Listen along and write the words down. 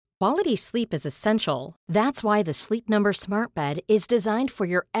Quality sleep is essential. That's why the Sleep Number Smart Bed is designed for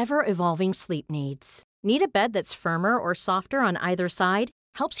your ever-evolving sleep needs. Need a bed that's firmer or softer on either side?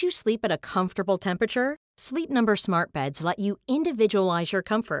 Helps you sleep at a comfortable temperature? Sleep Number Smart Beds let you individualize your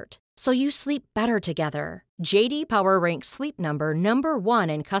comfort, so you sleep better together. J.D. Power ranks Sleep Number number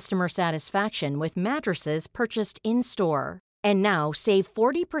 1 in customer satisfaction with mattresses purchased in-store. And now, save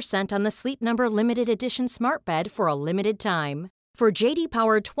 40% on the Sleep Number Limited Edition Smart Bed for a limited time. For J.D.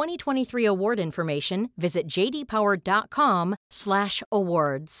 Power 2023 award information, visit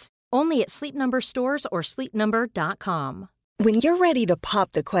jdpower.com/awards. Only at Sleep Number stores or sleepnumber.com. When you're ready to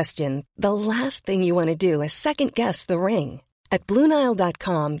pop the question, the last thing you want to do is second-guess the ring. At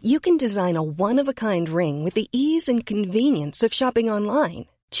BlueNile.com, you can design a one-of-a-kind ring with the ease and convenience of shopping online.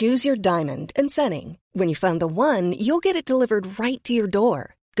 Choose your diamond and setting. When you find the one, you'll get it delivered right to your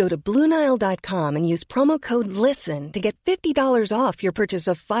door. Go to BlueNile.com and use promo code LISTEN to get $50 off your purchase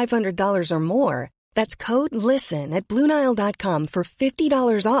of $500 or more. That's code LISTEN at BlueNile.com for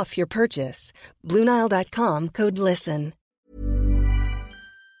 $50 off your purchase. BlueNile.com, code LISTEN.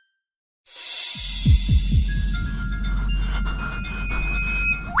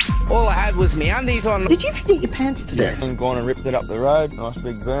 All I had was my undies on. Did you forget your pants today? And gone and ripped it up the road. Nice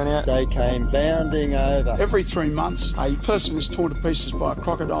big burnout. They came bounding over. Every 3 months, a person was torn to pieces by a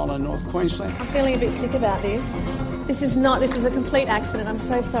crocodile in North Queensland. I'm feeling a bit sick about this. This was a complete accident. I'm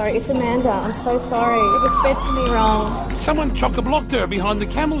so sorry. It's Amanda. I'm so sorry. It was fed to me wrong. Someone chock-a-blocked her behind the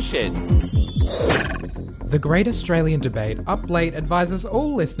camel shed. The Great Australian Debate Up Late advises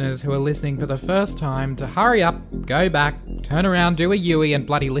all listeners who are listening for the first time to hurry up, go back, turn around, do a Yui, and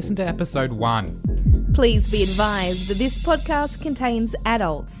bloody listen to episode 1. Please be advised that this podcast contains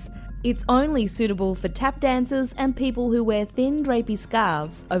adults. It's only suitable for tap dancers and people who wear thin drapey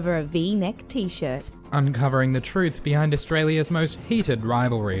scarves over a V-neck t-shirt. Uncovering the truth behind Australia's most heated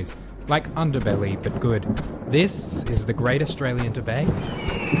rivalries, like Underbelly but good. This is the Great Australian Debate.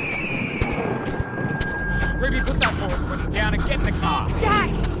 Ruby, put that forward down and get in the car. Jack!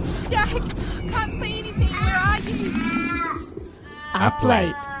 Can't see anything. Where are you? Up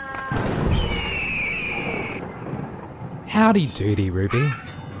Late. Howdy doody, Ruby.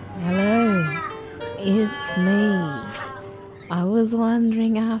 Hello. It's me. I was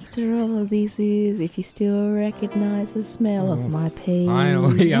wondering after all of these years if you still recognise the smell of my pee.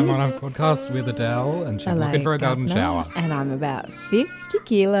 Finally, I'm on a podcast with Adele and she's looking for a golden shower. And I'm about 50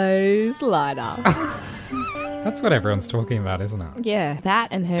 kilos lighter. That's what everyone's talking about, isn't it? Yeah, that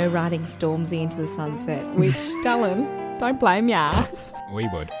and her riding Stormzy into the sunset, which, darling, don't blame ya. We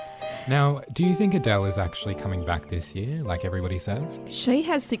would. Now, do you think Adele is actually coming back this year, like everybody says? She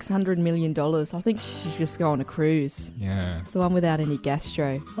has $600 million. I think she should just go on a cruise. Yeah. The one without any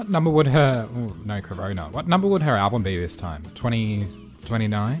gastro. What number would her... Oh, no, Corona. What number would her album be this time?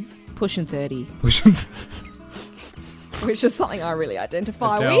 29? Pushing 30. Pushing... Which is something I really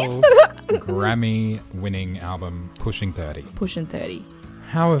identify Adele's with. Grammy-winning album, Pushing 30. Pushing 30.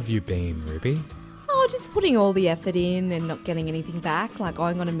 How have you been, Ruby? Oh, just putting all the effort in and not getting anything back, like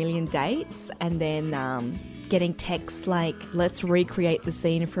going on a million dates and then getting texts like, let's recreate the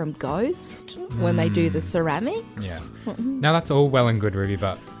scene from Ghost when they do the ceramics. Yeah. Now, that's all well and good, Ruby,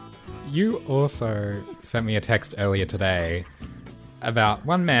 but you also sent me a text earlier today about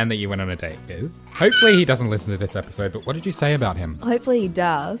one man that you went on a date with. Hopefully he doesn't listen to this episode, but what did you say about him? Hopefully he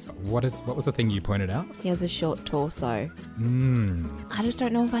does. What was the thing you pointed out? He has a short torso. I just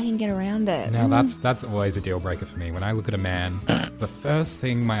don't know if I can get around it. Now that's always a deal breaker for me. When I look at a man, the first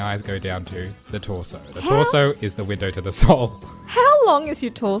thing my eyes go down to, the torso. The torso is the window to the soul. How long is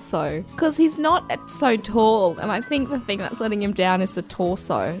your torso? Because he's not so tall, and I think the thing that's letting him down is the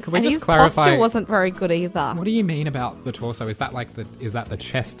torso. Can we and just his clarify? Posture wasn't very good either. What do you mean about the torso? Is that the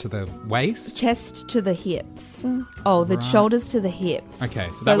chest to the waist? Chest to the hips. Oh, the shoulders to the hips. Okay,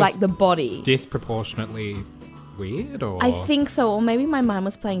 so like the body. Disproportionately weird, or I think so, or maybe my mind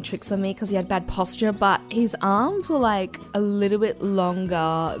was playing tricks on me because he had bad posture, but his arms were like a little bit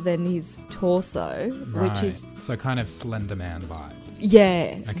longer than his torso, which is so kind of Slender Man vibes.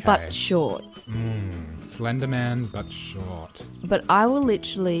 Yeah, okay. But short. Slender Man, but short. But I will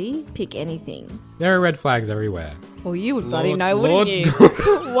literally pick anything. There are red flags everywhere. Well, you would bloody know, wouldn't you?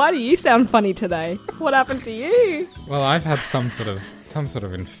 Why do you sound funny today? What happened to you? Well, I've had some sort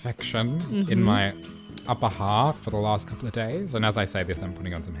of infection in my upper half for the last couple of days, and as I say this, I'm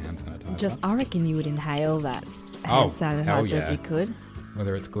putting on some hand sanitizer. I reckon you would inhale that hand sanitizer if you could.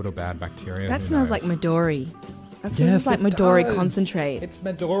 Whether it's good or bad bacteria. That smells like Midori. That smells like Midori concentrate. It's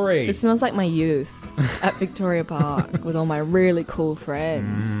Midori. It smells like my youth at Victoria Park with all my really cool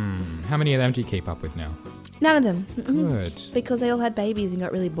friends. How many of them do you keep up with now? None of them. Good. Because they all had babies and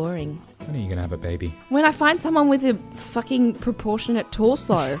got really boring. When are you going to have a baby? When I find someone with a fucking proportionate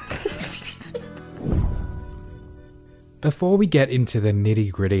torso. Before we get into the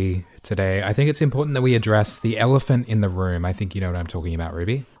nitty-gritty today, I think it's important that we address the elephant in the room. I think you know what I'm talking about,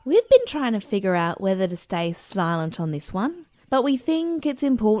 Ruby. We've been trying to figure out whether to stay silent on this one, but we think it's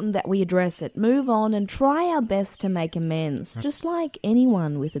important that we address it, move on, and try our best to make amends, just like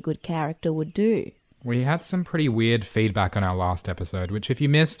anyone with a good character would do. We had some pretty weird feedback on our last episode, which if you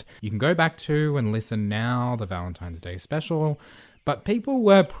missed, you can go back to and listen now, the Valentine's Day special. But people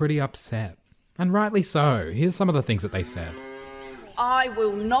were pretty upset, and rightly so. Here's some of the things that they said. I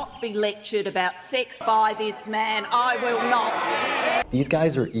will not be lectured about sex by this man. I will not. These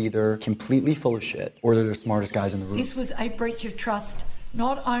guys are either completely full of shit or they're the smartest guys in the room. This was a breach of trust,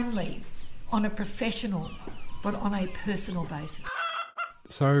 not only on a professional, but on a personal basis.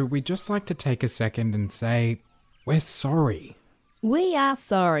 So we'd just like to take a second and say, we're sorry. We are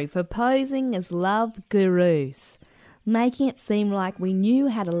sorry for posing as love gurus, making it seem like we knew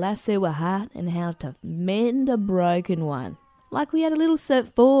how to lasso a heart and how to mend a broken one. Like we had a little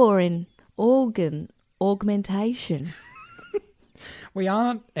cert for in organ augmentation. We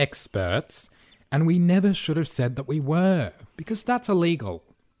aren't experts, and we never should have said that we were, because that's illegal.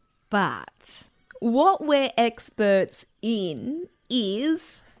 But what we're experts in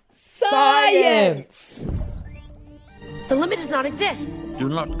is science! The limit does not exist. Do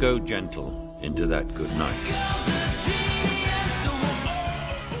not go gentle into that good night.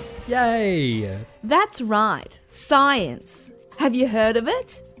 Yay! That's right, science. Have you heard of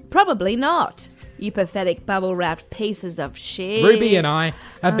it? Probably not. You pathetic bubble-wrapped pieces of shit. Ruby and I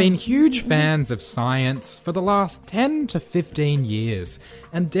have been huge fans of science for the last 10 to 15 years,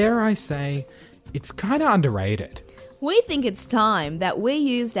 and dare I say, it's kind of underrated. We think it's time that we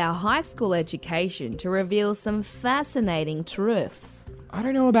used our high school education to reveal some fascinating truths. I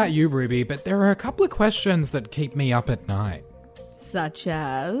don't know about you, Ruby, but there are a couple of questions that keep me up at night. Such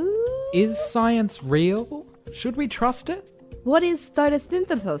as? Is science real? Should we trust it? What is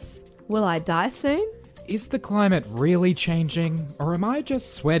photosynthesis? Will I die soon? Is the climate really changing, or am I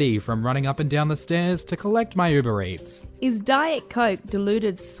just sweaty from running up and down the stairs to collect my Uber Eats? Is Diet Coke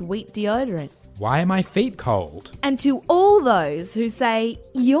diluted sweet deodorant? Why are my feet cold? And to all those who say,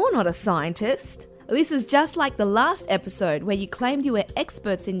 you're not a scientist, this is just like the last episode where you claimed you were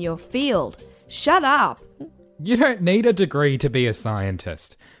experts in your field. Shut up. You don't need a degree to be a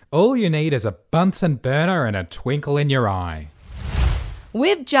scientist. All you need is a Bunsen burner and a twinkle in your eye.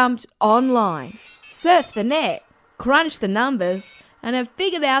 We've jumped online, surfed the net, crunched the numbers, and have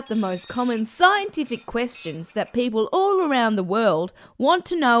figured out the most common scientific questions that people all around the world want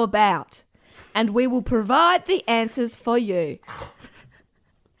to know about. And we will provide the answers for you.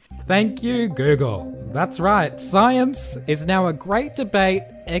 Thank you, Google. That's right, science is now a Great Debate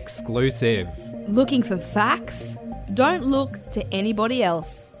exclusive. Looking for facts? Don't look to anybody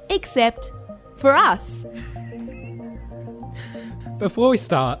else, except for us. Before we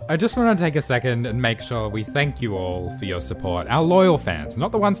start, I just want to take a second and make sure we thank you all for your support. Our loyal fans,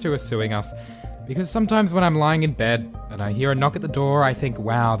 not the ones who are suing us. Because sometimes when I'm lying in bed and I hear a knock at the door, I think,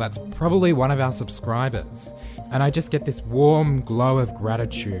 wow, that's probably one of our subscribers. And I just get this warm glow of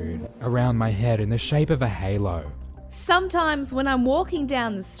gratitude around my head in the shape of a halo. Sometimes when I'm walking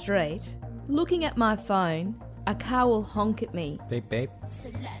down the street, looking at my phone, a car will honk at me. Beep, beep. So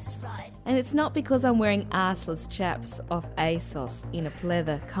let's ride. And it's not because I'm wearing arseless chaps off ASOS in a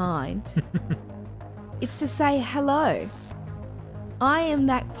pleather kind. It's to say hello. I am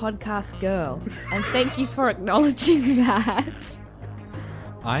that podcast girl, and thank you for acknowledging that.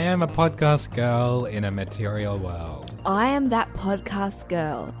 I am a podcast girl in a material world. I am that podcast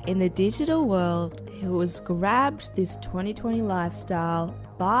girl in the digital world who has grabbed this 2020 lifestyle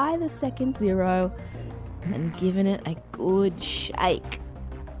by the second zero and given it a good shake.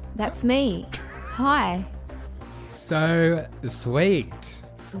 That's me. Hi. So sweet.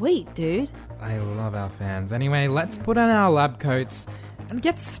 Sweet, dude. I love our fans. Anyway, let's put on our lab coats and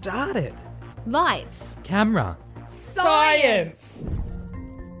get started. Lights. Camera. Science!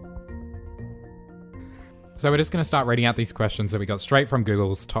 So we're just going to start reading out these questions that we got straight from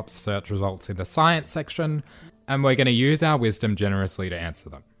Google's top search results in the science section, and we're going to use our wisdom generously to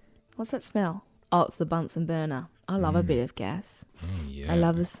answer them. What's that smell? Oh, it's the Bunsen burner. I love a bit of gas. Yeah. I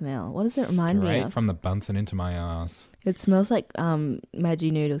love the smell. What does it remind me Straight of? from the Bunsen into my ass. It smells like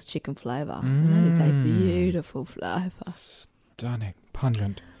Maggi Noodles chicken flavour. And that is a beautiful flavour. Stunning.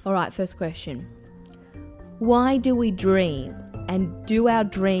 Pungent. All right, first question. Why do we dream? And do our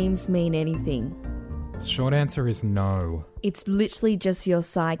dreams mean anything? Short answer is no. It's literally just your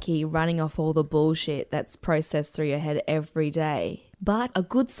psyche running off all the bullshit that's processed through your head every day. But a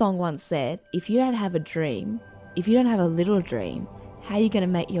good song once said, if you don't have a dream, if you don't have a little dream, how are you going to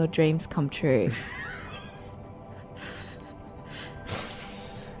make your dreams come true?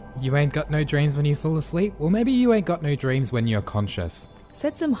 You ain't got no dreams when you fall asleep? Well, maybe you ain't got no dreams when you're conscious.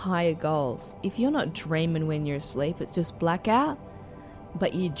 Set some higher goals. If you're not dreaming when you're asleep, it's just blackout,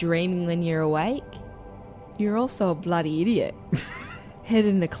 but you're dreaming when you're awake, you're also a bloody idiot. Head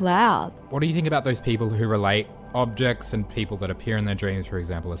in the cloud. What do you think about those people who relate objects and people that appear in their dreams, for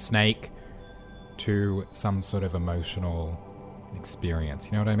example, a snake, to some sort of emotional experience?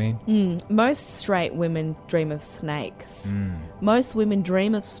 You know what I mean? Most straight women dream of snakes. Most women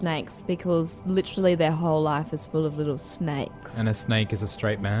dream of snakes because literally their whole life is full of little snakes. And a snake is a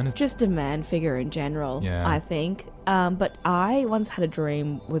straight man? Just a man figure in general, I think. But I once had a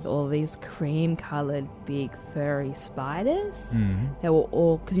dream with all these cream-coloured, big, furry spiders. They were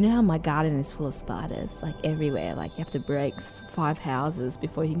all... Because you know how my garden is full of spiders, like everywhere. Like, you have to break 5 houses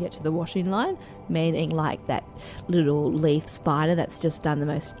before you can get to the washing line. Meaning, like, that little leaf spider that's just done the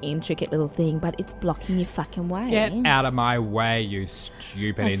most intricate little thing, but it's blocking your fucking way. Get out of my way, you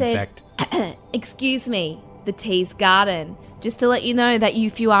stupid insect. Excuse me, the tea's garden. Just to let you know that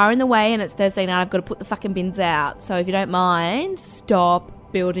if you are in the way and it's Thursday night, I've got to put the fucking bins out. So if you don't mind,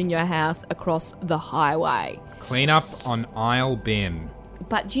 stop building your house across the highway. Clean up on aisle bin.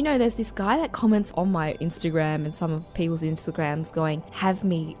 But do you know, there's this guy that comments on my Instagram and some of people's Instagrams going, have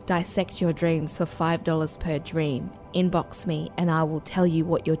me dissect your dreams for $5 per dream. Inbox me and I will tell you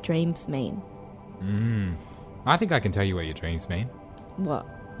what your dreams mean. I think I can tell you what your dreams mean. What?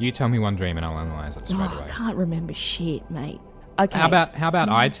 You tell me one dream and I'll analyse it straight away. I can't remember shit, mate. Okay. How about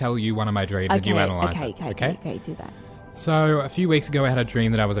I tell you one of my dreams and you analyse it? Okay, do that. So a few weeks ago I had a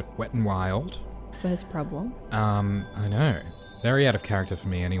dream that I was at Wet n Wild. First problem. I know. Very out of character for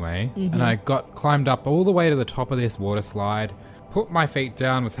me anyway. And I climbed up all the way to the top of this water slide, put my feet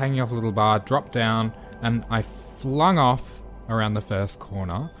down, was hanging off a little bar, dropped down, and I flung off around the first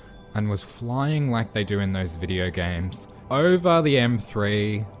corner and was flying like they do in those video games over the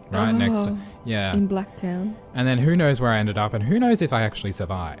M3 right next to... Yeah. In Blacktown. And then who knows where I ended up and who knows if I actually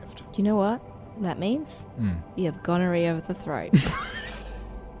survived. Do you know what that means? You have gonorrhea of the throat.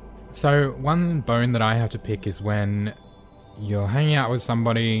 So one bone that I have to pick is when you're hanging out with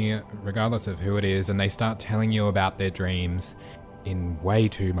somebody, regardless of who it is, and they start telling you about their dreams in way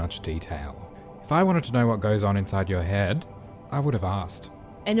too much detail. If I wanted to know what goes on inside your head, I would have asked.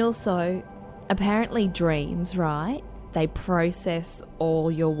 And also, apparently dreams, right? They process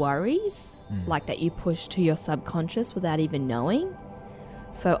all your worries, like that you push to your subconscious without even knowing.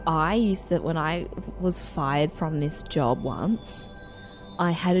 So I used to, when I was fired from this job once,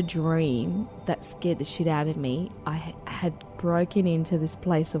 I had a dream that scared the shit out of me. I had broken into this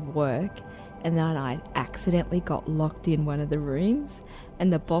place of work and then I accidentally got locked in one of the rooms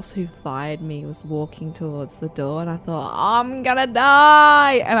and the boss who fired me was walking towards the door and I thought, I'm gonna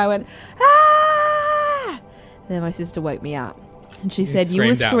die! And I went, ah! And then my sister woke me up and she said, you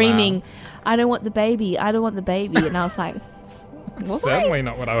were screaming, I don't want the baby, I don't want the baby. And I was like, certainly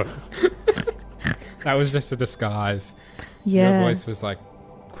not what I was. That was just a disguise. Yeah. Your voice was like,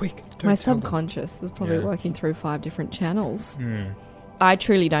 quick, don't my tell subconscious was probably working through 5 different channels. them. I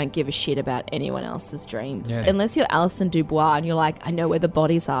truly don't give a shit about anyone else's dreams. Yeah. Unless you're Alison Dubois and you're like, I know where the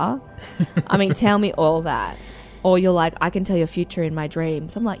bodies are. I mean, tell me all that. Or you're like, I can tell your future in my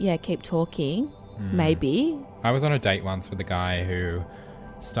dreams. I'm like, yeah, keep talking. Maybe. I was on a date once with a guy who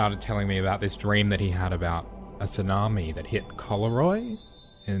started telling me about this dream that he had about a tsunami that hit Collaroy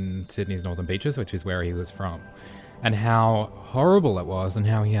in Sydney's Northern Beaches, which is where he was from, and how horrible it was and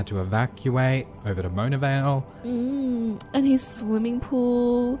how he had to evacuate over to Mona Vale. And his swimming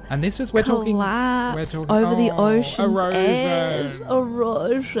pool And this was, we're talking over the ocean's edge. erosion.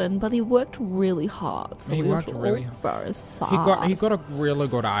 Erosion. But he worked really hard. So He worked was really all very sad. He got a really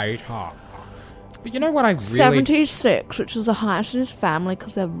good age up. But you know what I really... 76, which is the highest in his family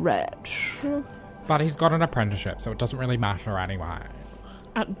because they're rich. But he's got an apprenticeship, so it doesn't really matter anyway.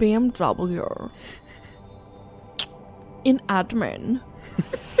 At BMW. In admin.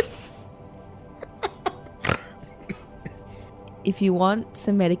 If you want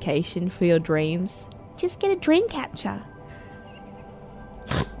some medication for your dreams, just get a dream catcher.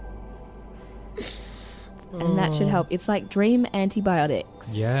 And that should help. It's like dream antibiotics.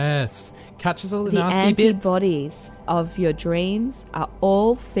 Yes. Catches all the The nasty bits. antibodies of your dreams are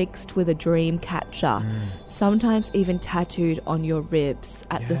all fixed with a dream catcher. Sometimes even tattooed on your ribs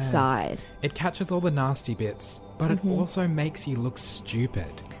at the Yes. side. It catches all the nasty bits, but it also makes you look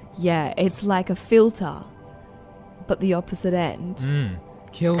stupid. Yeah, it's like a filter. but the opposite end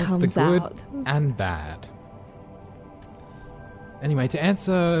Kills comes the good out. and bad. Anyway, to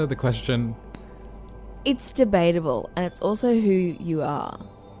answer the question, It's debatable, and it's also who you are.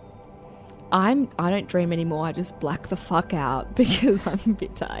 I don't dream anymore. I just black the fuck out because I'm a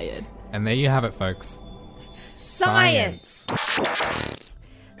bit tired. and there you have it, folks. Science.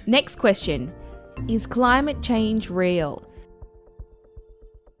 Next question. Is climate change real?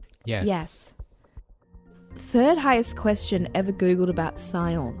 Yes. Yes. Third highest question ever Googled about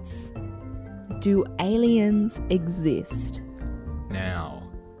science. Do aliens exist? Now,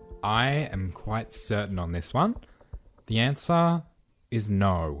 I am quite certain on this one. The answer is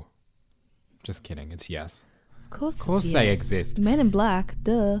no. Just kidding, it's yes. Of course, Of course it's they yes. exist. Men in Black,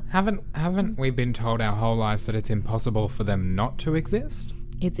 duh. Haven't we been told our whole lives that it's impossible for them not to exist?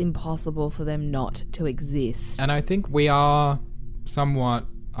 It's impossible for them not to exist. And I think we are somewhat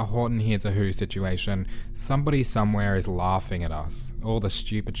a Horton Hears a Who situation. Somebody somewhere is laughing at us. All the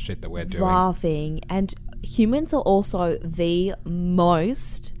stupid shit that we're doing. Laughing. And humans are also the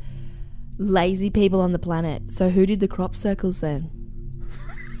most lazy people on the planet. So who did the crop circles then?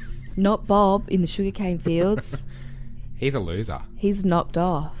 Not Bob in the sugarcane fields. He's a loser. He's knocked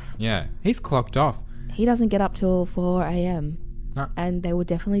off. Yeah, he's clocked off. He doesn't get up till 4 a.m. No. And they were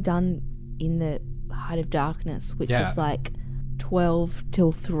definitely done in the height of darkness, which Yeah. is like 12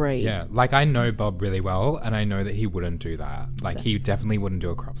 till 3. Yeah, like I know Bob really well, and I know that he wouldn't do that. Like he definitely wouldn't do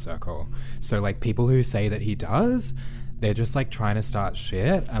a crop circle. So like people who say that he does, they're just like trying to start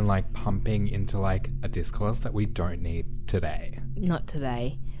shit and like pumping into like a discourse that we don't need today. Not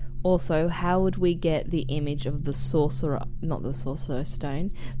today. Also, how would we get the image of the sorcerer, not the sorcerer's stone,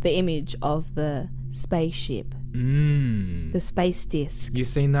 the image of the spaceship, the space disc? You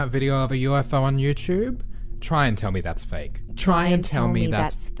seen that video of a UFO on YouTube? Try and tell me that's fake. Try and tell me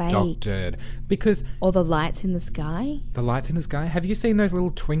that's fake. doctored. Because Or the lights in the sky? the lights in the sky, have you seen those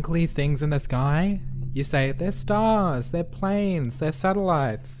little twinkly things in the sky? You say, they're stars, they're planes, they're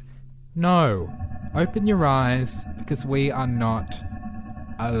satellites. No. Open your eyes, because we are not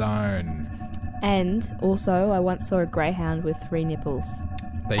alone. And also, I once saw a greyhound with 3 nipples.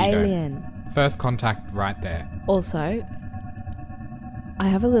 There you Alien. go. First contact right there. Also, I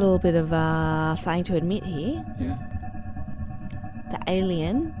have a little bit of something to admit here. Yeah. The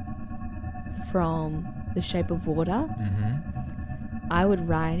alien from The Shape of Water, I would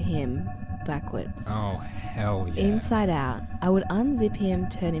ride him backwards. Oh, hell yeah. Inside out. I would unzip him,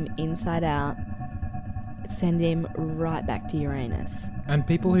 turn him inside out, send him right back to Uranus. And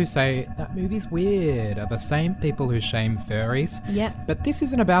people who say, that movie's weird, are the same people who shame furries. Yep. But this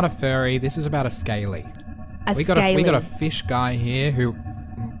isn't about a furry, this is about a scaly. We got a fish guy here who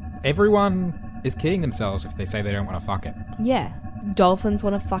everyone is kidding themselves if they say they don't want to fuck it. Yeah. Dolphins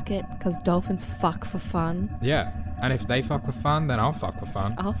want to fuck it because dolphins fuck for fun. Yeah. And if they fuck for fun, then I'll fuck for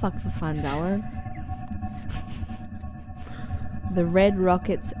fun. I'll fuck for fun, darling. The red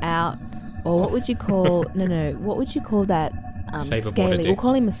rocket's out. Or what would you call... No. What would you call that Shape of water scaly? dick. We'll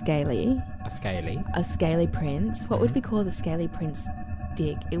call him a scaly. A scaly. A scaly prince. What would we call the scaly prince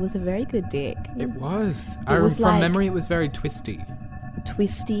dick? It was a very good dick. It was. was From like- memory, it was very twisty.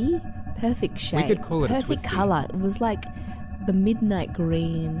 Twisty. Perfect shape. could call it a perfect twisty. colour. It was like the midnight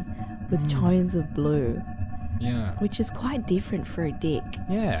green with tones of blue. Yeah. Which is quite different for a dick.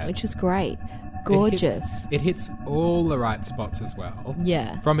 Yeah. Which is great. Gorgeous. It hits all the right spots as well.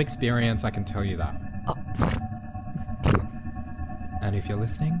 Yeah. From experience, I can tell you that. Oh. And if you're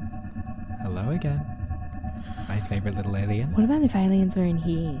listening, hello again. My favourite little alien. What about if aliens were in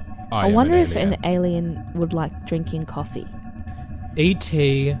here? I I am wonder an if alien. an alien would like drinking coffee.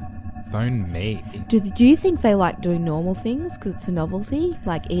 E.T. phone me. Do you think they like doing normal things because it's a novelty?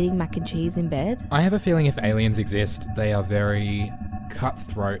 Like eating mac and cheese in bed? I have a feeling if aliens exist, they are very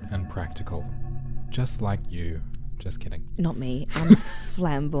cutthroat and practical. Just like you. Just kidding. Not me. I'm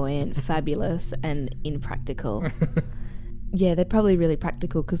flamboyant, fabulous, and impractical. Yeah, they're probably really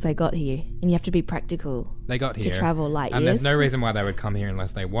practical because they got here. And you have to be practical. They got here. To travel light And years. there's no reason why they would come here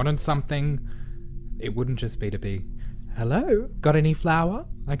unless they wanted something. It wouldn't just be to be, hello, got any flour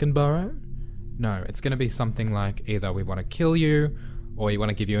I can borrow? No, it's going to be something like either we want to kill you or we want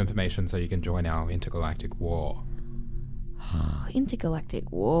to give you information so you can join our intergalactic war.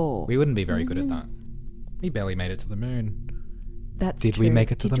 Intergalactic war. We wouldn't be very good at that. We barely made it to the moon. That's Did we true.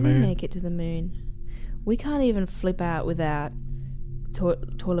 make it to the Did moon? we make it to the moon? We can't even flip out without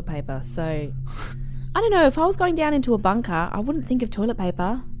toilet paper. So, I don't know. If I was going down into a bunker, I wouldn't think of toilet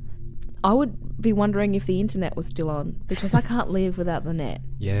paper. I would be wondering if the internet was still on because I can't live without the net.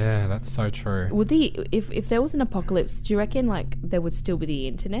 Yeah, that's so true. Would if there was an apocalypse, do you reckon like there would still be the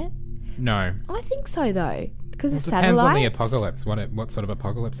internet? No. I think so though, Because It the depends on the satellites. apocalypse, what sort of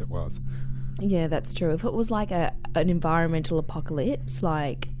apocalypse it was. Yeah, that's true. If it was like an environmental apocalypse,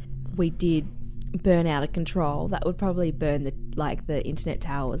 like we did burn out of control, that would probably burn the internet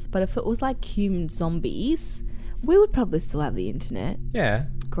towers. But if it was like human zombies, we would probably still have the internet. Yeah.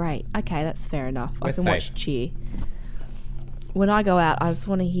 Great. Okay, that's fair enough. I We're can safe. watch cheer. When I go out, I just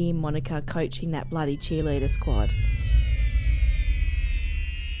want to hear Monica coaching that bloody cheerleader squad.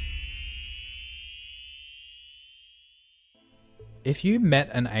 If you met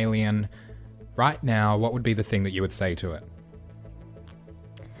an alien right now, what would be the thing that you would say to it?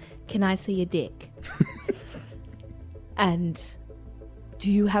 Can I see your dick? And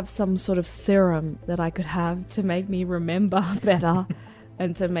do you have some sort of serum that I could have to make me remember better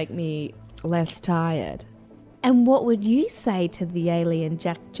and to make me less tired? And what would you say to the alien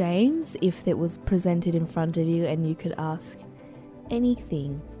Jack James if it was presented in front of you and you could ask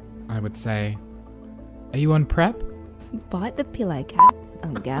anything? I would say, are you on prep? Bite the pillow, cat.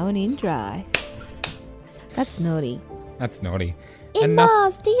 I'm going in dry. That's naughty. That's naughty.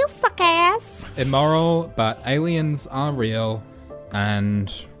 In-laws, do you suck ass? Immoral, but aliens are real,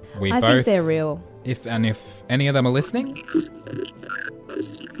 and I think they're real. If any of them are listening,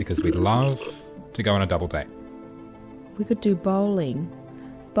 because we'd love to go on a double date. We could do bowling.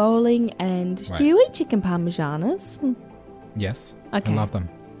 Bowling and... Right. Do you eat chicken parmesanas? Yes, Okay. I love them.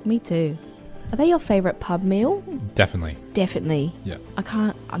 Me too. Are they your favourite pub meal? Definitely. Definitely. Yeah.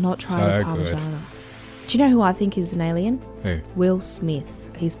 I'm not trying So a good. parmesana. Do you know who I think is an alien? Who? Will Smith.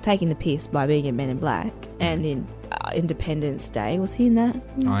 He's taking the piss by being in Men in Black and in Independence Day. Was he in that?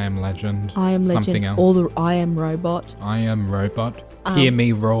 I Am Legend. I Am Legend. Something else. Or the I Am Robot. I Am Robot. Hear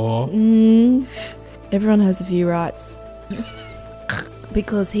me roar. Everyone has a few rights.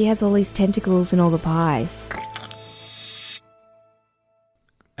 Because he has all these tentacles in all the pies.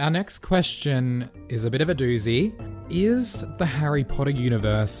 Our next question is a bit of a doozy. Is the Harry Potter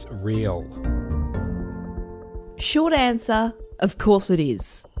universe real? Short answer, of course it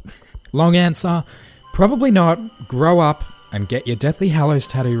is. Long answer, probably not. Grow up and get your Deathly Hallows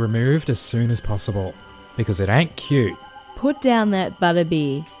tattoo removed as soon as possible. Because it ain't cute. Put down that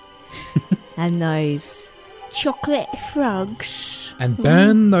butterbeer and those chocolate frogs. And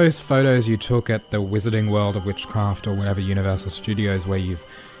burn those photos you took at the Wizarding World of Witchcraft or whatever Universal Studios where you're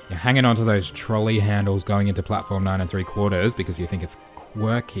hanging onto those trolley handles going into platform 9 3/4 because you think it's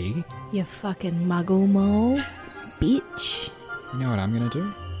quirky. You fucking muggle mole, bitch. You know what I'm going to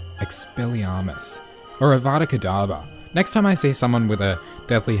do? Expelliarmus. Or Avada Kedavra. Next time I see someone with a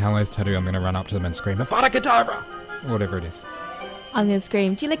Deathly Hallows tattoo, I'm going to run up to them and scream, Avada Kedavra! Or whatever it is. I'm going to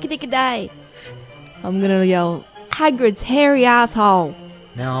scream, Jillick-a-dick-a-day. I'm going to yell, Hagrid's hairy asshole.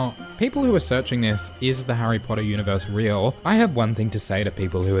 Now, people who are searching this, is the Harry Potter universe real? I have one thing to say to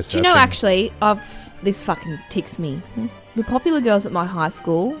people who are Do searching. you know, actually, this fucking ticks me. The popular girls at my high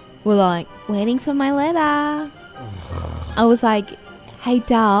school were like, waiting for my letter. I was like, hey,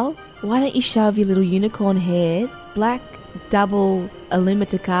 doll, why don't you shove your little unicorn head, black double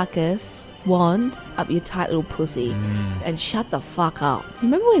Illumitacarcus wand up your tight little pussy and shut the fuck up. You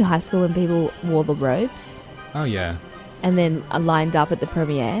remember in high school when people wore the robes Oh, yeah. and then lined up at the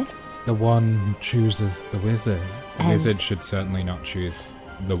premiere? The one who chooses the wizard. The And- wizard should certainly not choose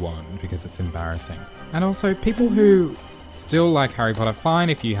the wand because it's embarrassing. And also, people who still like Harry Potter, fine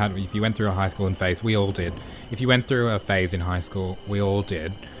if you went through a high school phase, we all did. If you went through a phase in high school, we all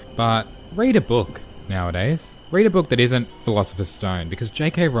did. But read a book nowadays. Read a book that isn't Philosopher's Stone because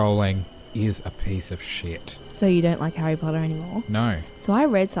J.K. Rowling is a piece of shit. So you don't like Harry Potter anymore? No. So I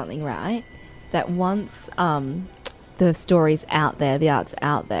read something, right, that once the story's out there, the art's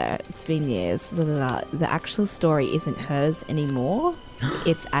out there, it's been years, the actual story isn't hers anymore.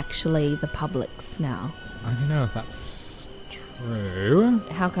 It's actually the public's now. I don't know if that's true.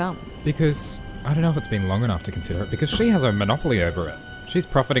 How come? Because I don't know if it's been long enough to consider it because she has a monopoly over it. She's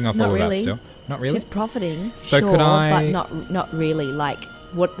profiting off Not all of really. that still. Not really? She's profiting, So sure, could I- but not really. Like,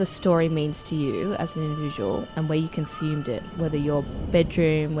 what the story means to you as an individual and where you consumed it, whether your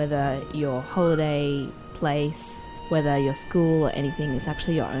bedroom, whether your holiday place, whether your school or anything, it's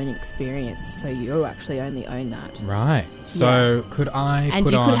actually your own experience. So you actually only own that. Right. So could I And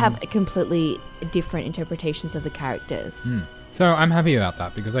put you on... could have completely different interpretations of the characters. So I'm happy about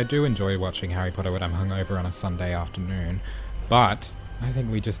that because I do enjoy watching Harry Potter when I'm hungover on a Sunday afternoon. But I think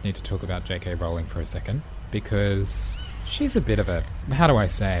we just need to talk about J.K. Rowling for a second because she's a bit of a... How do I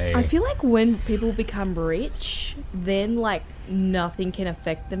say? I feel like when people become rich, then like nothing can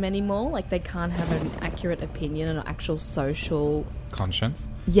affect them anymore. Like they can't have an accurate opinion on actual social... Conscience?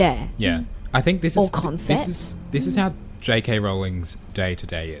 Yeah. Yeah. I think this Or is... concept. This is how J.K. Rowling's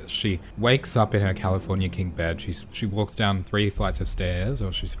day-to-day is. She wakes up in her California King bed. She walks down 3 flights of stairs,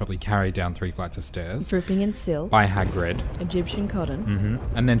 or she's probably carried down 3 flights of stairs. Dripping in silk. By Hagrid. Egyptian cotton. Mm-hmm.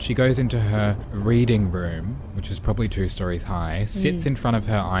 And then she goes into her reading room, which is probably 2 stories high, sits in front of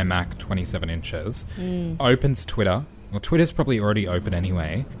her iMac 27 inches, opens Twitter. Well, Twitter's probably already open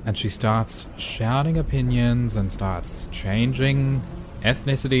anyway, and she starts shouting opinions and starts changing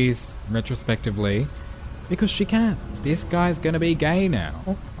ethnicities retrospectively. Because she can. This guy's gonna be gay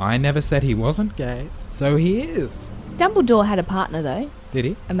now. I never said he wasn't gay, so he is. Dumbledore had a partner, though. Did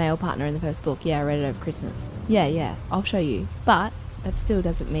he? A male partner in the first book. Yeah, I read it over Christmas. Yeah, I'll show you. But that still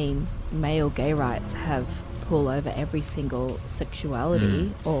doesn't mean male gay rights have pull over every single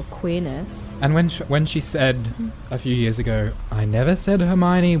sexuality or queerness. And when she said a few years ago, I never said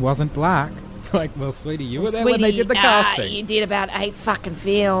Hermione wasn't black, it's like, well, sweetie, you were there when they did the casting. You did about 8 fucking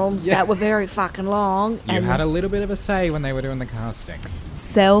films that were very fucking long. You had a little bit of a say when they were doing the casting.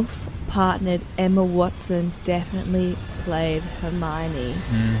 Self-partnered Emma Watson definitely played Hermione.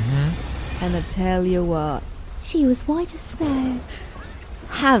 Mm-hmm. And I tell you what, she was white as snow.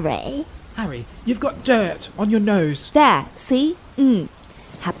 Harry, you've got dirt on your nose. There, see?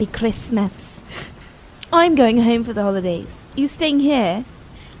 Happy Christmas. I'm going home for the holidays. You staying here?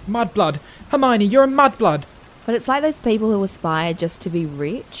 Mudblood. Hermione, you're a mudblood. But it's like those people who aspire just to be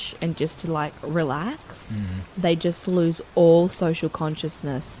rich and just to, like, relax. They just lose all social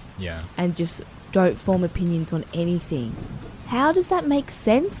consciousness. Yeah. And just don't form opinions on anything. How does that make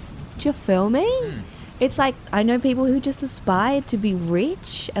sense? Do you feel me? It's like, I know people who just aspire to be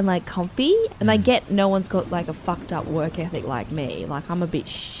rich and, like, comfy. And I get no one's got, like, a fucked up work ethic like me. Like, I'm a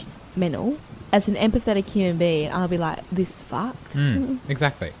bit mental. As an empathetic human being, I'll be like, this is fucked.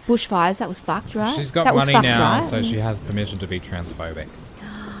 Exactly. Bushfires, that was fucked, right? She's got that money fucked, now, right? so she has permission to be transphobic.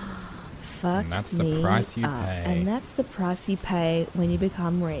 Fuck and that's the price you pay. And that's the price you pay when you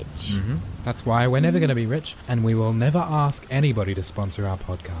become rich. That's why we're never going to be rich, and we will never ask anybody to sponsor our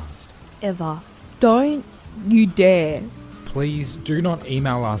podcast. Ever. Don't you dare. Please do not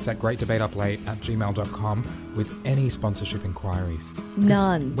email us at greatdebateupplate@gmail.com with any sponsorship inquiries.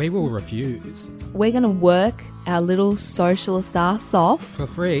 None. We will refuse. We're going to work our little socialist ass off. For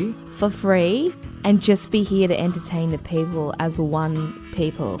free. And just be here to entertain the people as one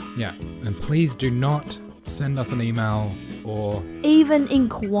people. Yeah. And please do not send us an email or... even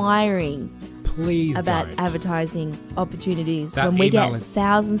inquiring... please about don't. Advertising opportunities. That when we get email is-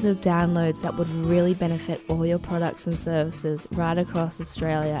 thousands of downloads that would really benefit all your products and services right across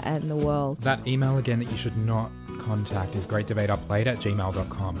Australia and the world. That email again that you should not contact is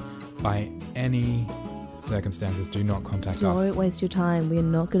greatdebateupplate@gmail.com. By any circumstances, do not contact us. Don't waste your time. We're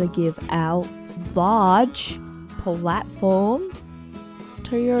not going to give our large platform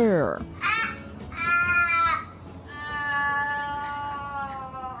to you.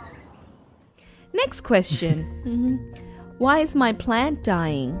 Next question. Why is my plant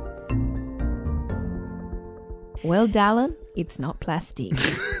dying? Well, Dallin, it's not plastic.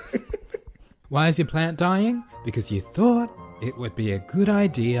 Why is your plant dying? Because you thought it would be a good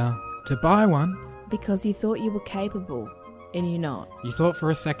idea to buy one. Because you thought you were capable, and you're not. You thought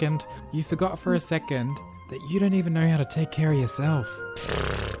for a second, you forgot for a second that you don't even know how to take care of yourself.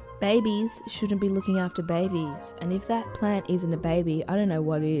 Babies shouldn't be looking after babies, and if that plant isn't a baby, I don't know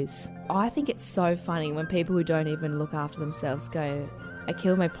what is. I think it's so funny when people who don't even look after themselves go, I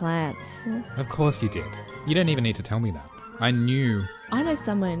killed my plants. Of course you did. You don't even need to tell me that. I knew. I know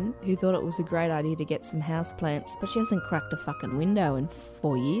someone who thought it was a great idea to get some houseplants, but she hasn't cracked a fucking window in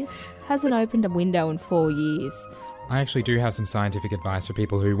 4 years. Hasn't opened a window in 4 years. I actually do have some scientific advice for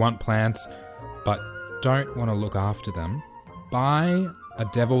people who want plants but don't want to look after them. Buy a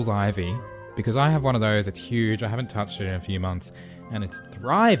devil's ivy, because I have one of those. It's huge. I haven't touched it in a few months, and it's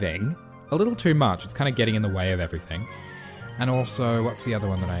thriving a little too much. It's kind of getting in the way of everything. And also, what's the other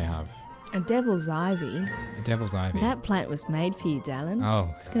one that I have? A devil's ivy? A devil's ivy. That plant was made for you, Dallin.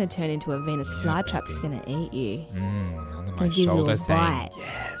 Oh. It's going to turn into a Venus flytrap. It's going to eat you. Under my shoulder saying,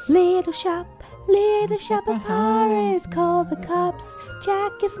 yes. Little shop of horrors, call the cops.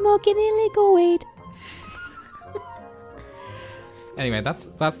 Jack is smoking illegal weed. Anyway,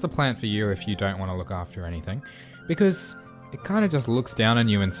 that's the plant for you if you don't want to look after anything. Because it kind of just looks down on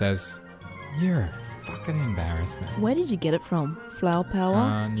you and says, you're a fucking embarrassment. Where did you get it from? Flower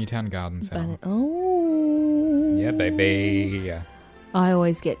Power? Newtown Garden Sale. Oh. Yeah, baby. I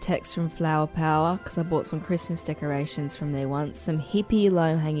always get texts from Flower Power because I bought some Christmas decorations from there once. Some hippie,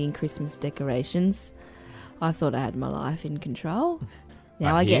 low-hanging Christmas decorations. I thought I had my life in control.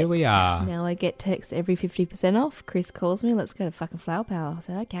 Here we are. Now I get texts every 50% off. Chris calls me, let's go to fucking Flower Power. I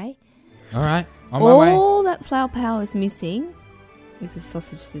said, okay. All right, on my way. All that flower power is missing is a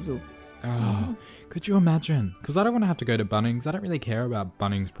sausage sizzle. Oh, could you imagine? Because I don't want to have to go to Bunnings. I don't really care about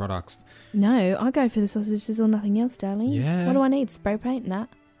Bunnings products. No, I go for the sausage sizzle, nothing else, darling. Yeah. What do I need? Spray paint? Nah.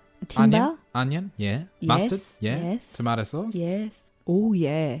 A timber? Onion? Yeah. Yes, Mustard? Yeah. yes. Tomato sauce? Yes. Oh,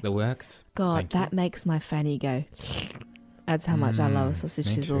 yeah. The works. God, Thank that makes my fanny go. That's how much I love a sausage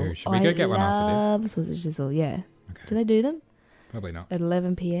me sizzle. too. Should we go get one after this? I love a sausage sizzle, yeah. Okay. Do they do them? Probably not. At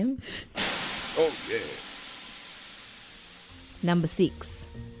 11 p.m? Oh, yeah. Number 6.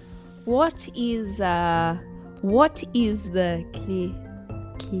 What is the Do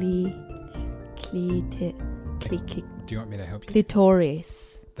you want me to help you?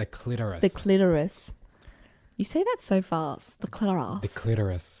 clitoris? The clitoris. The clitoris. You say that so fast. The clitoris. The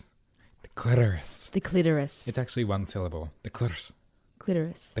clitoris. The clitoris. The clitoris. It's actually one syllable. The clitoris.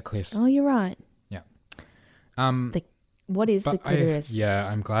 Clitoris. The clitoris. Oh, you're right. Yeah. What is the clitoris?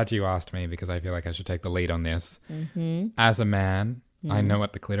 I'm glad you asked me because I feel like I should take the lead on this. Mm-hmm. As a man, I know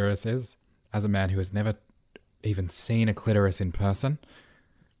what the clitoris is. As a man who has never even seen a clitoris in person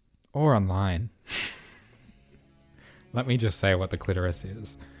or online, let me just say what the clitoris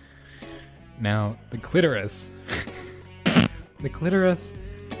is. Now, the clitoris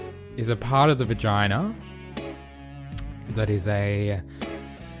is a part of the vagina that is this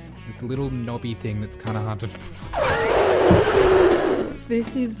little knobby thing that's kind of hard to...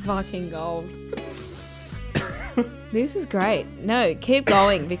 This is fucking gold. This is great. No, keep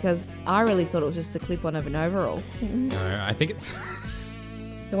going because I really thought it was just a clip-on of an overall. No, I think it's...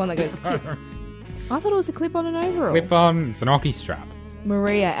 The one that goes... clip. I thought it was a clip-on an overall. Clip-on, it's an hockey strap.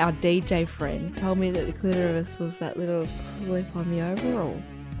 Maria, our DJ friend, told me that the clitoris was that little clip on the overall.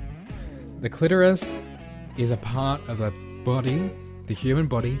 The clitoris is a part of the body, the human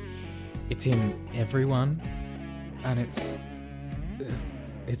body. It's in everyone, and it's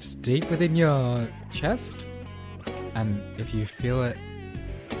deep within your chest. And if you feel it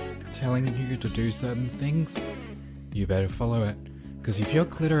telling you to do certain things, you better follow it. Because if your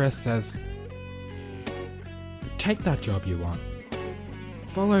clitoris says, take that job you want,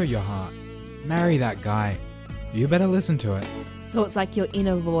 follow your heart, marry that guy, you better listen to it. So it's like your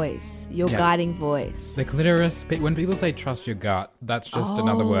inner voice, your guiding voice. The clitoris, when people say trust your gut, that's just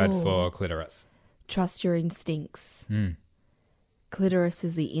another word for clitoris. Trust your instincts. Mm. Clitoris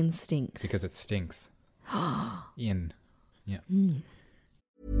is the instinct. Because it stinks. Yeah.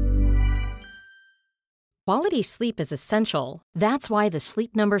 Quality sleep is essential. That's why the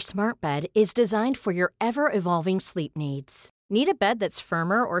Sleep Number Smart Bed is designed for your ever-evolving sleep needs. Need a bed that's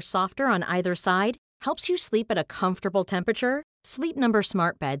firmer or softer on either side? Helps you sleep at a comfortable temperature? Sleep Number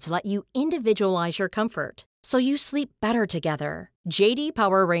Smart Beds let you individualize your comfort, so you sleep better together. J.D.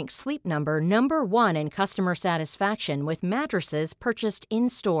 Power ranks Sleep Number number 1 in customer satisfaction with mattresses purchased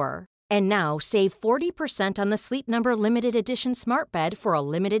in-store. And now save 40% on the Sleep Number Limited Edition Smart Bed for a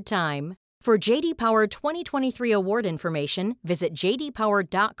limited time. For J.D. Power 2023 award information, visit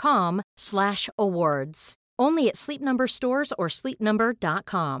jdpower.com/awards. Only at Sleep Number stores or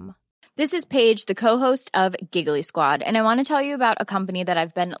sleepnumber.com. This is Paige, the co-host of Giggly Squad, and I want to tell you about a company that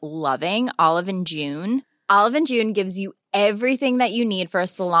I've been loving, Olive & June. Olive & June gives you everything that you need for a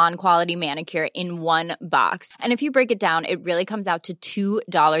salon-quality manicure in one box. And if you break it down, it really comes out to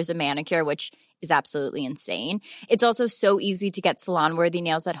 $2 a manicure, which is absolutely insane. It's also so easy to get salon-worthy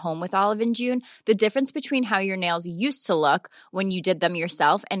nails at home with Olive & June. The difference between how your nails used to look when you did them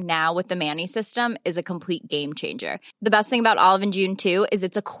yourself and now with the Mani system is a complete game changer. The best thing about Olive & June, too, is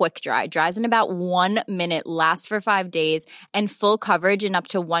it's a quick dry. Dries in about 1 minute, lasts for 5 days, and full coverage in up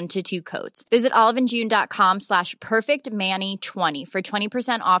to 1 to 2 coats. Visit oliveandjune.com/perfectmani20 for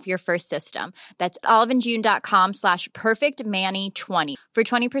 20% off your first system. That's oliveandjune.com/perfectmani20 for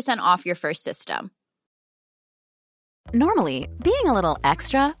 20% off your first system. Normally, being a little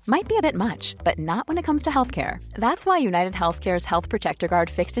extra might be a bit much, but not when it comes to healthcare. That's why United Healthcare's Health Protector Guard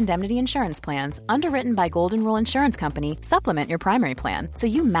fixed indemnity insurance plans, underwritten by Golden Rule Insurance Company, supplement your primary plan so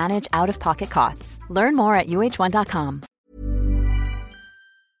you manage out-of-pocket costs. Learn more at uh1.com.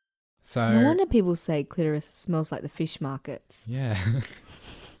 So, no wonder people say clitoris smells like the fish markets. Yeah.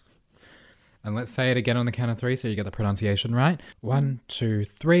 And let's say it again on the count of 3 so you get the pronunciation right. 1, 2,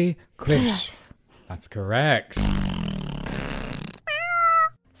 3, clitoris. Yes. That's correct.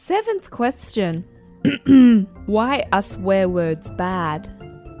 7th question. Why are swear words bad?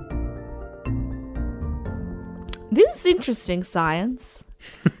 This is interesting, science.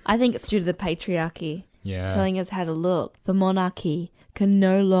 I think it's due to the patriarchy. Yeah. Telling us how to look. The monarchy can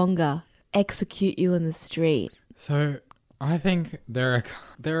no longer execute you in the street. So I think there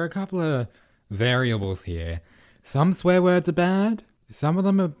are a couple of variables here. Some swear words are bad. Some of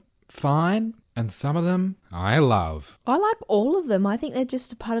them are fine, and some of them I love. I like all of them. I think they're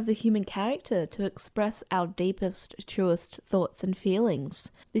just a part of the human character to express our deepest, truest thoughts and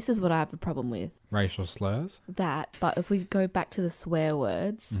feelings. This is what I have a problem with. Racial slurs? That, but if we go back to the swear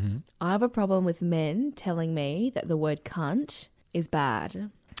words, I have a problem with men telling me that the word cunt is bad.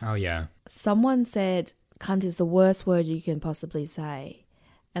 Oh, yeah. Someone said cunt is the worst word you can possibly say.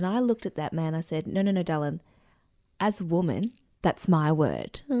 And I looked at that man, I said, no, darling. As a woman, that's my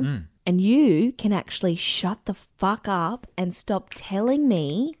word. And you can actually shut the fuck up and stop telling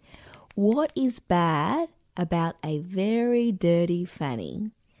me what is bad about a very dirty fanny.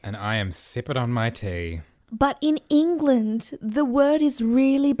 And I am sipping on my tea. But in England, the word is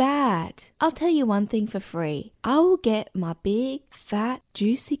really bad. I'll tell you one thing for free. I will get my big, fat,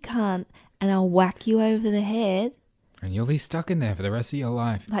 juicy cunt and I'll whack you over the head. And you'll be stuck in there for the rest of your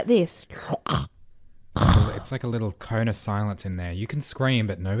life. Like this. It's like a little cone of silence in there. You can scream,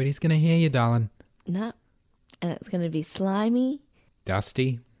 but nobody's going to hear you, darling. No. And it's going to be slimy.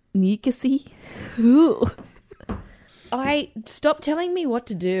 Dusty. Mucusy. Stop telling me what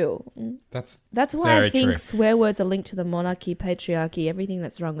to do. That's why I think swear words are linked to the monarchy, patriarchy, everything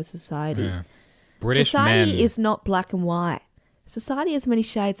that's wrong with society. Yeah. British society men. is not black and white. Society has many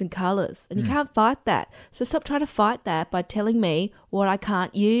shades and colours, and you can't fight that. So stop trying to fight that by telling me what I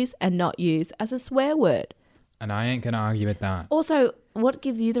can't use and not use as a swear word. And I ain't going to argue with that. Also, what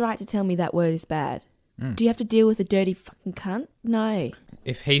gives you the right to tell me that word is bad? Do you have to deal with a dirty fucking cunt? No.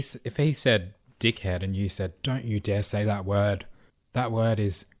 If he said dickhead and you said, don't you dare say that word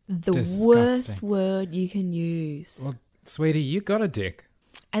is the disgusting. Worst word you can use. Well, sweetie, you got a dick.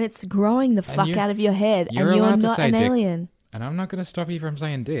 And it's growing the fuck out of your head, and you're allowed to not say an dick. alien. And I'm not going to stop you from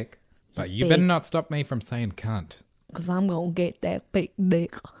saying dick, but you better not stop me from saying cunt. Because I'm going to get that big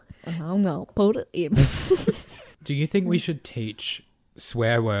dick and I'm going to put it in. Do you think we should teach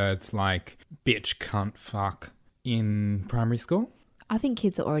swear words like bitch, cunt, fuck in primary school? I think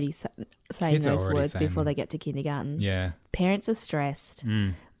kids are already saying those words before they get to kindergarten. Yeah. Parents are stressed.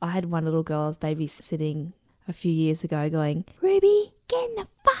 I had one little girl I was babysitting a few years ago going, Ruby, get in the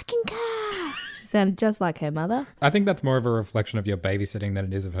fucking car. She sounded just like her mother. I think that's more of a reflection of your babysitting than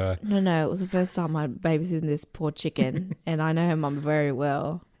it is of her. No, it was the first time I babysitted this poor chicken and I know her mum very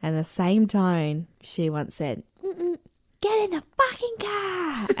well. And the same tone she once said, get in the fucking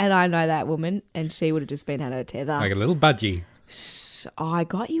car. And I know that woman and she would have just been at her tether. It's like a little budgie. I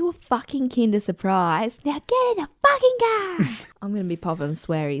got you a fucking Kinder Surprise. Now get in the fucking car. I'm going to be popping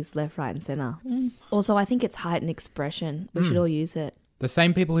swearies left, right and centre. Also, I think it's heightened expression. We should all use it. The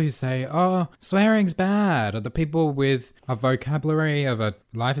same people who say, oh, swearing's bad, are the people with a vocabulary of a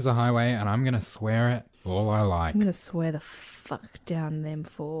life is a highway and I'm going to swear it all I like. I'm going to swear the fuck down them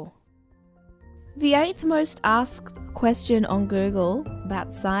four. The 8th most asked question on Google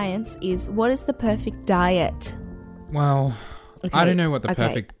about science is, what is the perfect diet? Well, okay. I don't know what the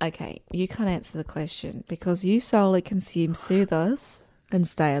perfect... Okay, you can't answer the question because you solely consume soothers and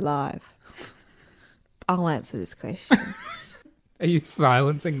stay alive. I'll answer this question. Are you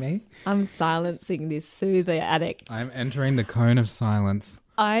silencing me? I'm silencing this soother addict. I'm entering the cone of silence.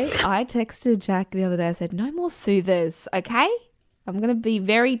 I texted Jack the other day. I said, no more soothers, okay? I'm going to be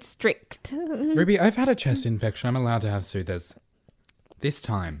very strict. Ruby, I've had a chest infection. I'm allowed to have soothers. This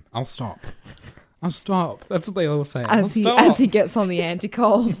time, I'll stop. I'll stop. That's what they all say. As he gets on the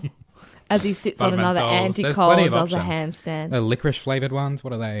anti-cold. As he sits on another anti-cold and does a handstand. The licorice flavoured ones,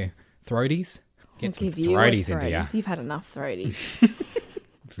 what are they? Throaties? Get some throaties into you. You've had enough throaties.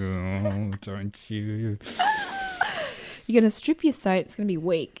 Oh, don't you. You're going to strip your throat. It's going to be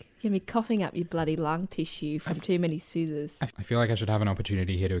weak. You're going to be coughing up your bloody lung tissue from too many soothers. I feel like I should have an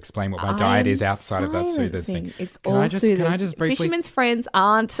opportunity here to explain what my diet is outside of that soothers thing. It's all soothers. Can I just briefly... Fisherman's Friends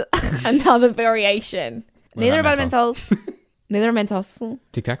aren't another variation. Neither are Mentos. Neither are Mentos.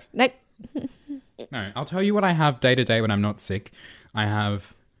 Tic Tacs? Nope. No, I'll tell you what I have day to day when I'm not sick. I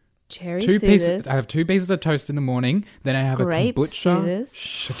have... Cherry soothers. I have 2 pieces of toast in the morning. Then I have grape a kombucha.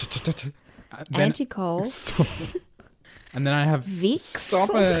 Soothers. Anti-cold. And then I have... Vicks.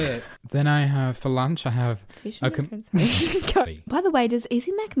 Stop it. Then I have, for lunch, I have... By the way, does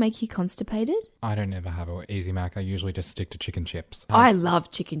Easy Mac make you constipated? I don't ever have an Easy Mac. I usually just stick to chicken chips. I love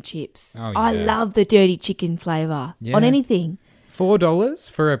chicken chips. Oh, yeah. I love the dirty chicken flavour on anything.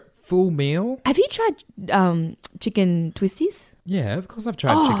 $4 for a full meal. Have you tried chicken twisties? Yeah, of course I've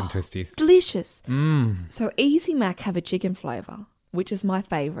tried chicken twisties. Delicious. So Easy Mac have a chicken flavour, which is my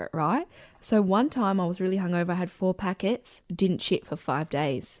favourite, right? So one time I was really hungover, I had 4 packets, didn't shit for 5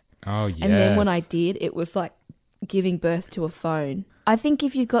 days. Oh, yes. And then when I did, it was like giving birth to a phone. I think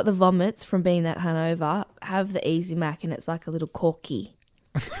if you've got the vomits from being that hungover, have the Easy Mac and it's like a little corky.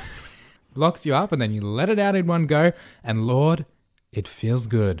 locks you up, and then you let it out in one go, and Lord, it feels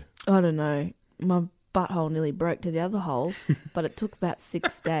good. I don't know. My butthole nearly broke to the other holes, but it took about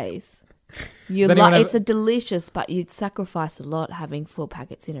 6 days. It's a delicious, but you'd sacrifice a lot having 4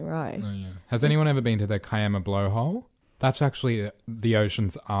 packets in a row. Oh, yeah. Has anyone ever been to the Kiama blowhole? That's actually the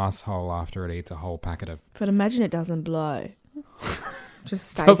ocean's asshole after it eats a whole packet of... But imagine it doesn't blow. Just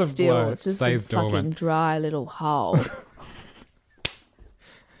stays still. Blow. It's just stays a fucking dormant. dry little hole.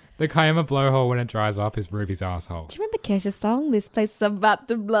 The Kiama blowhole, when it dries off, is Ruby's asshole. Do you remember Kesha's song? This place is about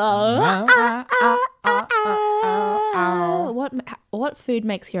to blow. What food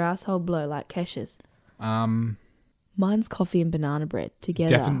makes your asshole blow like Kesha's? Mine's coffee and banana bread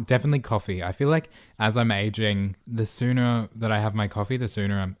together. Definitely coffee. I feel like as I'm aging, the sooner that I have my coffee, the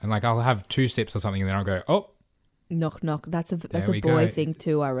sooner I'll have 2 sips or something, and then I'll go, oh. Knock, knock. That's a boy thing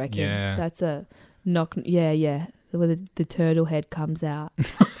too, I reckon. Yeah. That's a knock. Yeah. Where the turtle head comes out.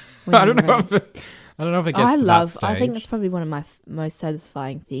 I don't know if it gets to that stage. I think that's probably one of my most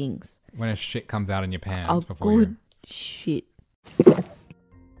satisfying things. When a shit comes out in your pants. Shit.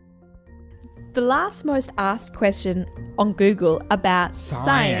 The last most asked question on Google about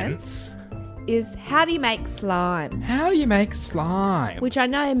science is, how do you make slime? How do you make slime? Which I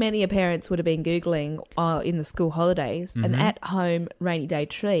know many parents would have been Googling in the school holidays, an at-home rainy day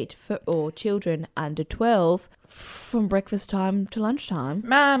treat for all children under 12 from breakfast time to lunchtime.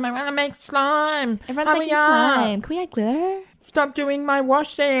 Mum, I want to make slime. Everyone's making slime. Can we add glitter? Stop doing my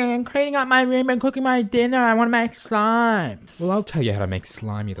washing and cleaning up my room and cooking my dinner. I want to make slime. Well, I'll tell you how to make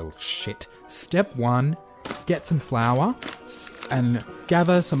slime, you little shit. Step 1, get some flour and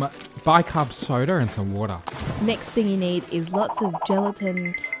gather some bicarb soda and some water. Next thing you need is lots of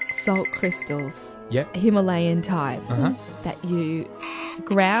gelatin salt crystals. Yep. Himalayan type. That you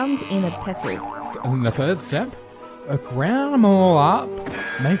ground in a pestle. And the third step, ground them all up.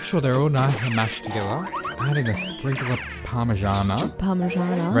 Make sure they're all nice and mashed together. Add in a sprinkle of Parmigiano.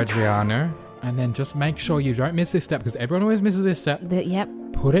 Reggiano. And then just make sure you don't miss this step, because everyone always misses this step. Yep.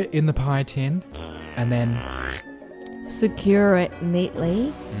 Put it in the pie tin and then... secure it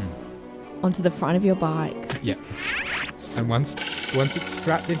neatly onto the front of your bike. Yep. And once it's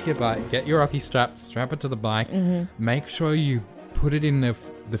strapped into your bike, get your Rocky strap it to the bike. Make sure you put it in the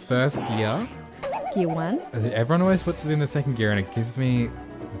first gear. Gear 1. Everyone always puts it in the second gear, and it gives me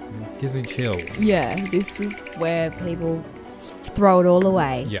chills. Yeah, this is where people throw it all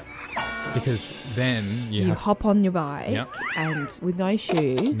away. Yeah. Because then you hop on your bike and with no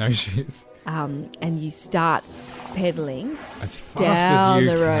shoes. And you start pedaling as fast down as you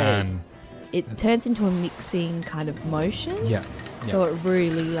the road. can. It turns into a mixing kind of motion. Yeah. So it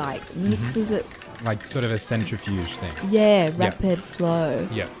really mixes it. Like sort of a centrifuge thing. Yeah, rapid, slow.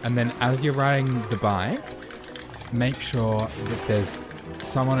 Yeah. And then as you're riding the bike, make sure that there's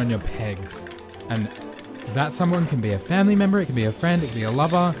someone on your pegs. And that someone can be a family member, it can be a friend, it can be a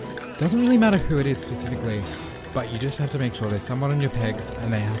lover. Doesn't really matter who it is specifically, but you just have to make sure there's someone on your pegs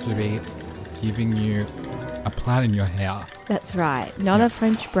and they have to be giving you a plait in your hair. That's right. Not a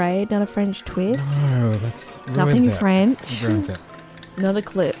French braid, not a French twist. No, that's nothing French. It ruins it. Not a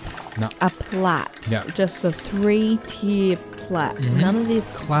clip. No. A plait. Yeah. Just a 3-tier plait. None of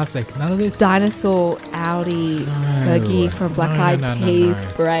this. Classic. None of this. Dinosaur Audi Fergie from Black Eyed Peas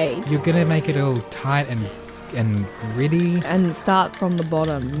braid. You're going to make it all tight and gritty. And start from the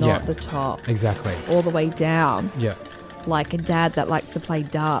bottom, not the top. Exactly. All the way down. Yeah. Like a dad that likes to play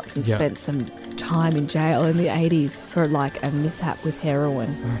darts and spent some time in jail in the 80s for like a mishap with heroin.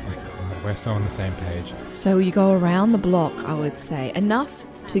 Oh my God, we're so on the same page. So you go around the block, I would say. Enough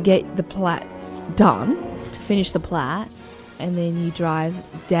to get the plait done, to finish the plait, and then you drive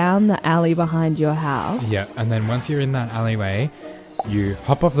down the alley behind your house. Yeah, and then once you're in that alleyway, you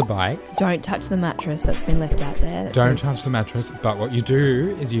hop off the bike. Don't touch the mattress that's been left out there. Don't touch the mattress, but what you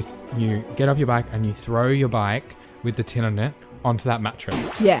do is you get off your bike and you throw your bike with the tin on it onto that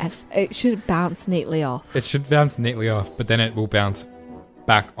mattress. Yes, it should bounce neatly off. It should bounce neatly off, but then it will bounce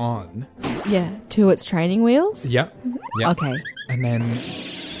back on. Yeah, to its training wheels? Yep. Okay. And then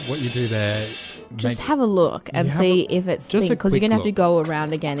what you do there... Just have a look and see if it's... Because you're going to have to go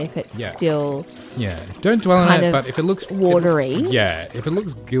around again if it's still... Yeah. Don't dwell on it, but if it looks... watery. If it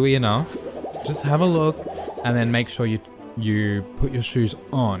looks gooey enough, just have a look and then make sure you put your shoes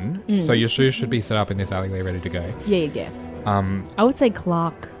on. So your shoes should be set up in this alleyway ready to go. Yeah. I would say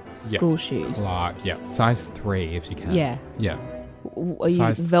Clark school shoes. Clark, size 3 if you can. Yeah. Are you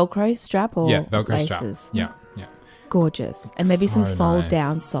Velcro strap or Velcro laces? strap. Yeah. Gorgeous. And maybe some fold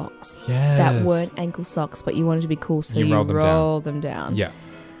down socks. Yes. That weren't ankle socks, but you wanted to be cool, so you rolled them down. Yeah.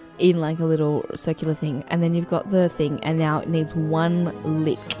 in like a little circular thing, and then you've got the thing, and now it needs one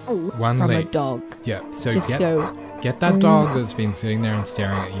lick from a dog. Yeah, so Just get that dog that's been sitting there and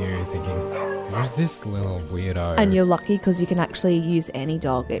staring at you thinking, who's this little weirdo? And you're lucky because you can actually use any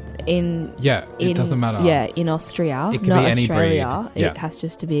dog. It doesn't matter. Yeah, in Austria, it can not be any Australia, breed. It has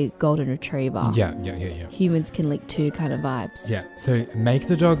just to be a golden retriever. Yeah. Humans can lick too kind of vibes. Yeah, so make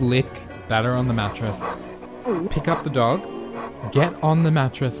the dog lick, batter on the mattress, pick up the dog, get on the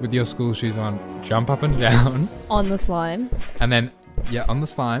mattress with your school shoes on, jump up and down. On the slime. And then, on the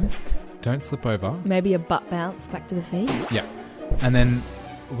slime. Don't slip over. Maybe a butt bounce back to the feet. Yeah. And then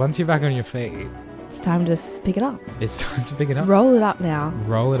once you're back on your feet, it's time to pick it up. It's time to pick it up. Roll it up now.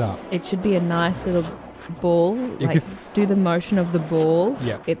 Roll it up. It should be a nice little ball. Do the motion of the ball.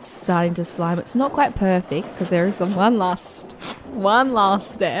 Yeah. It's starting to slime. It's not quite perfect because there is one last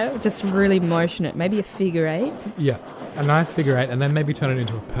step. Just really motion it. Maybe a figure eight. Yeah. A nice figure eight, and then maybe turn it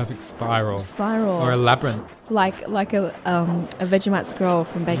into a perfect spiral. Or a labyrinth. Like a Vegemite scroll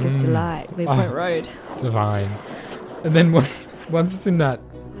from Baker's Delight, Lee Point Road. Divine. And then once it's in that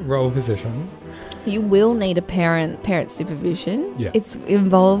roll position, you will need a parent supervision. Yeah. It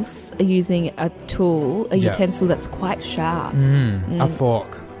involves using a tool, a utensil that's quite sharp. A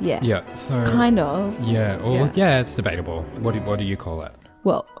fork. Yeah. Yeah. So kind of. Yeah. Or it's debatable. What do you call it?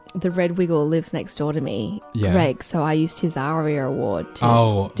 Well, the Red Wiggle lives next door to me, Greg, so I used his ARIA award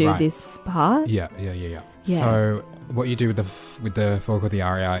to do this part. Yeah. So what you do with the fork or the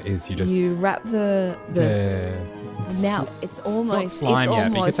ARIA is you wrap the now it's almost slime.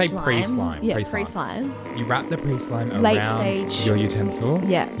 It's but you could say slime. pre-slime. Yeah, pre-slime. You wrap the pre-slime around stage. Your utensil.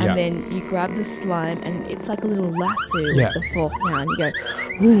 Yeah, and then you grab the slime, and it's like a little lasso with the fork now, and you go,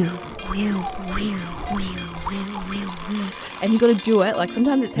 and you got to do it. Like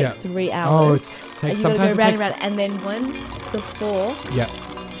sometimes it takes 3 hours. Oh, it takes sometimes. You got to go round and round, and then when the fork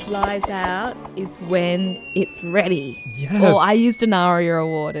flies out is when it's ready. Yes. Or I used an ARIA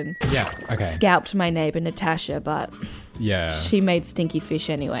award and scalped my neighbour Natasha, but she made stinky fish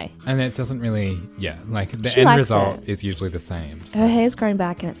anyway. And it doesn't really, like the end result is usually the same. So. Her hair's grown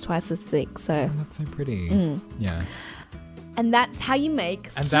back and it's twice as thick, so. Oh, that's so pretty. Yeah. And that's how you make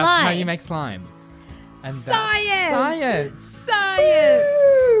slime. And that's how you make slime. And Science!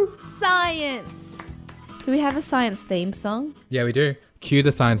 Science! Do we have a science theme song? Yeah, we do. Cue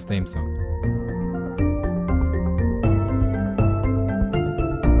the science theme song.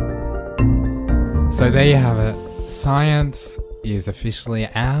 So there you have it. Science is officially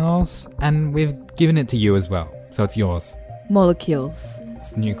ours, and we've given it to you as well. So it's yours. Molecules.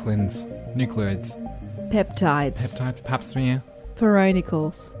 It's nucleins, nucleoids. Peptides. Pap smear.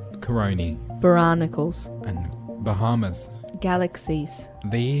 Peronicles. Coroni. Baranicles. And Bahamas. Galaxies.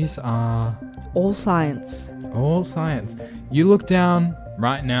 These are... all science. All science. You look down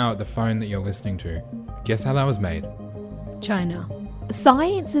right now at the phone that you're listening to. Guess how that was made? China.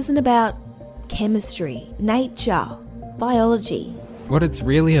 Science isn't about chemistry, nature, biology. What it's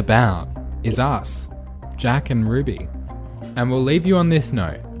really about is us, Jack and Ruby. And we'll leave you on this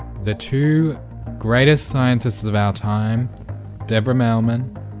note. The two greatest scientists of our time, Deborah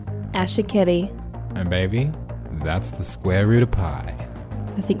Mailman. Asher Ketty. And baby, that's the square root of pi.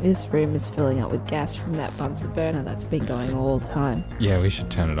 I think this room is filling up with gas from that Bunsen burner that's been going all the time. Yeah, we should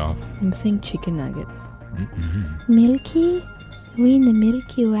turn it off. I'm seeing chicken nuggets. Milky? Are we in the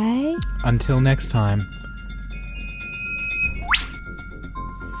Milky Way? Until next time.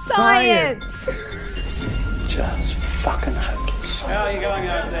 Science! Just fucking hopeless. How are you going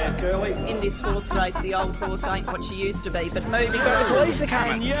over there, Curly? In this horse race, the old horse ain't what she used to be, but moving on. The police are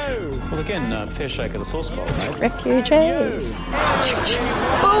coming. And you! Well, again, fair shake of the sauce bowl, mate. Refugees.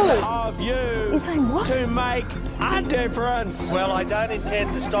 Of you! You're saying what? To make a difference! Well, I don't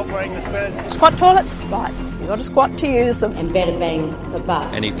intend to stop wearing the sweaters. Squat toilets? Right. You've got to squat to use them. And better bang the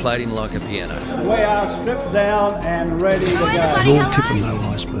butt. And he played him like a piano. We are stripped down and ready to go. Lord tip of no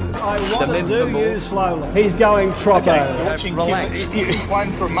iceberg. I want to do you slowly. He's going trotto. Okay, relax.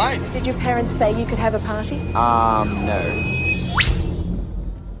 One from mate. Did your parents say you could have a party? No.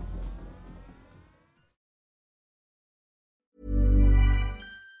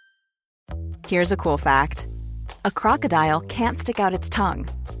 Here's a cool fact. A crocodile can't stick out its tongue.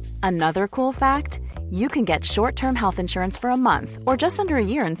 Another cool fact, you can get short-term health insurance for a month or just under a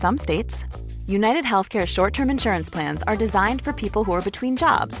year in some states. United Healthcare short-term insurance plans are designed for people who are between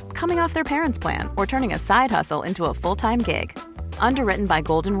jobs, coming off their parents' plan, or turning a side hustle into a full-time gig. Underwritten by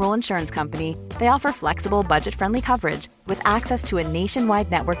Golden Rule Insurance Company, they offer flexible, budget-friendly coverage with access to a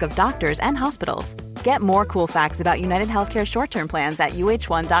nationwide network of doctors and hospitals. Get more cool facts about United Healthcare short-term plans at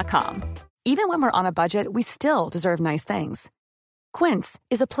uh1.com. Even when we're on a budget, we still deserve nice things. Quince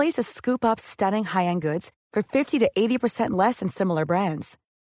is a place to scoop up stunning high-end goods for 50 to 80% less than similar brands.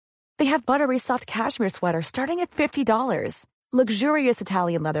 They have buttery soft cashmere sweaters starting at $50, luxurious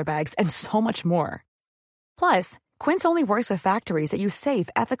Italian leather bags, and so much more. Plus, Quince only works with factories that use safe,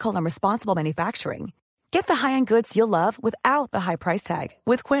 ethical, and responsible manufacturing. Get the high-end goods you'll love without the high price tag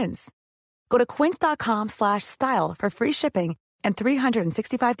with Quince. Go to quince.com/style for free shipping and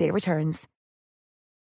 365-day returns.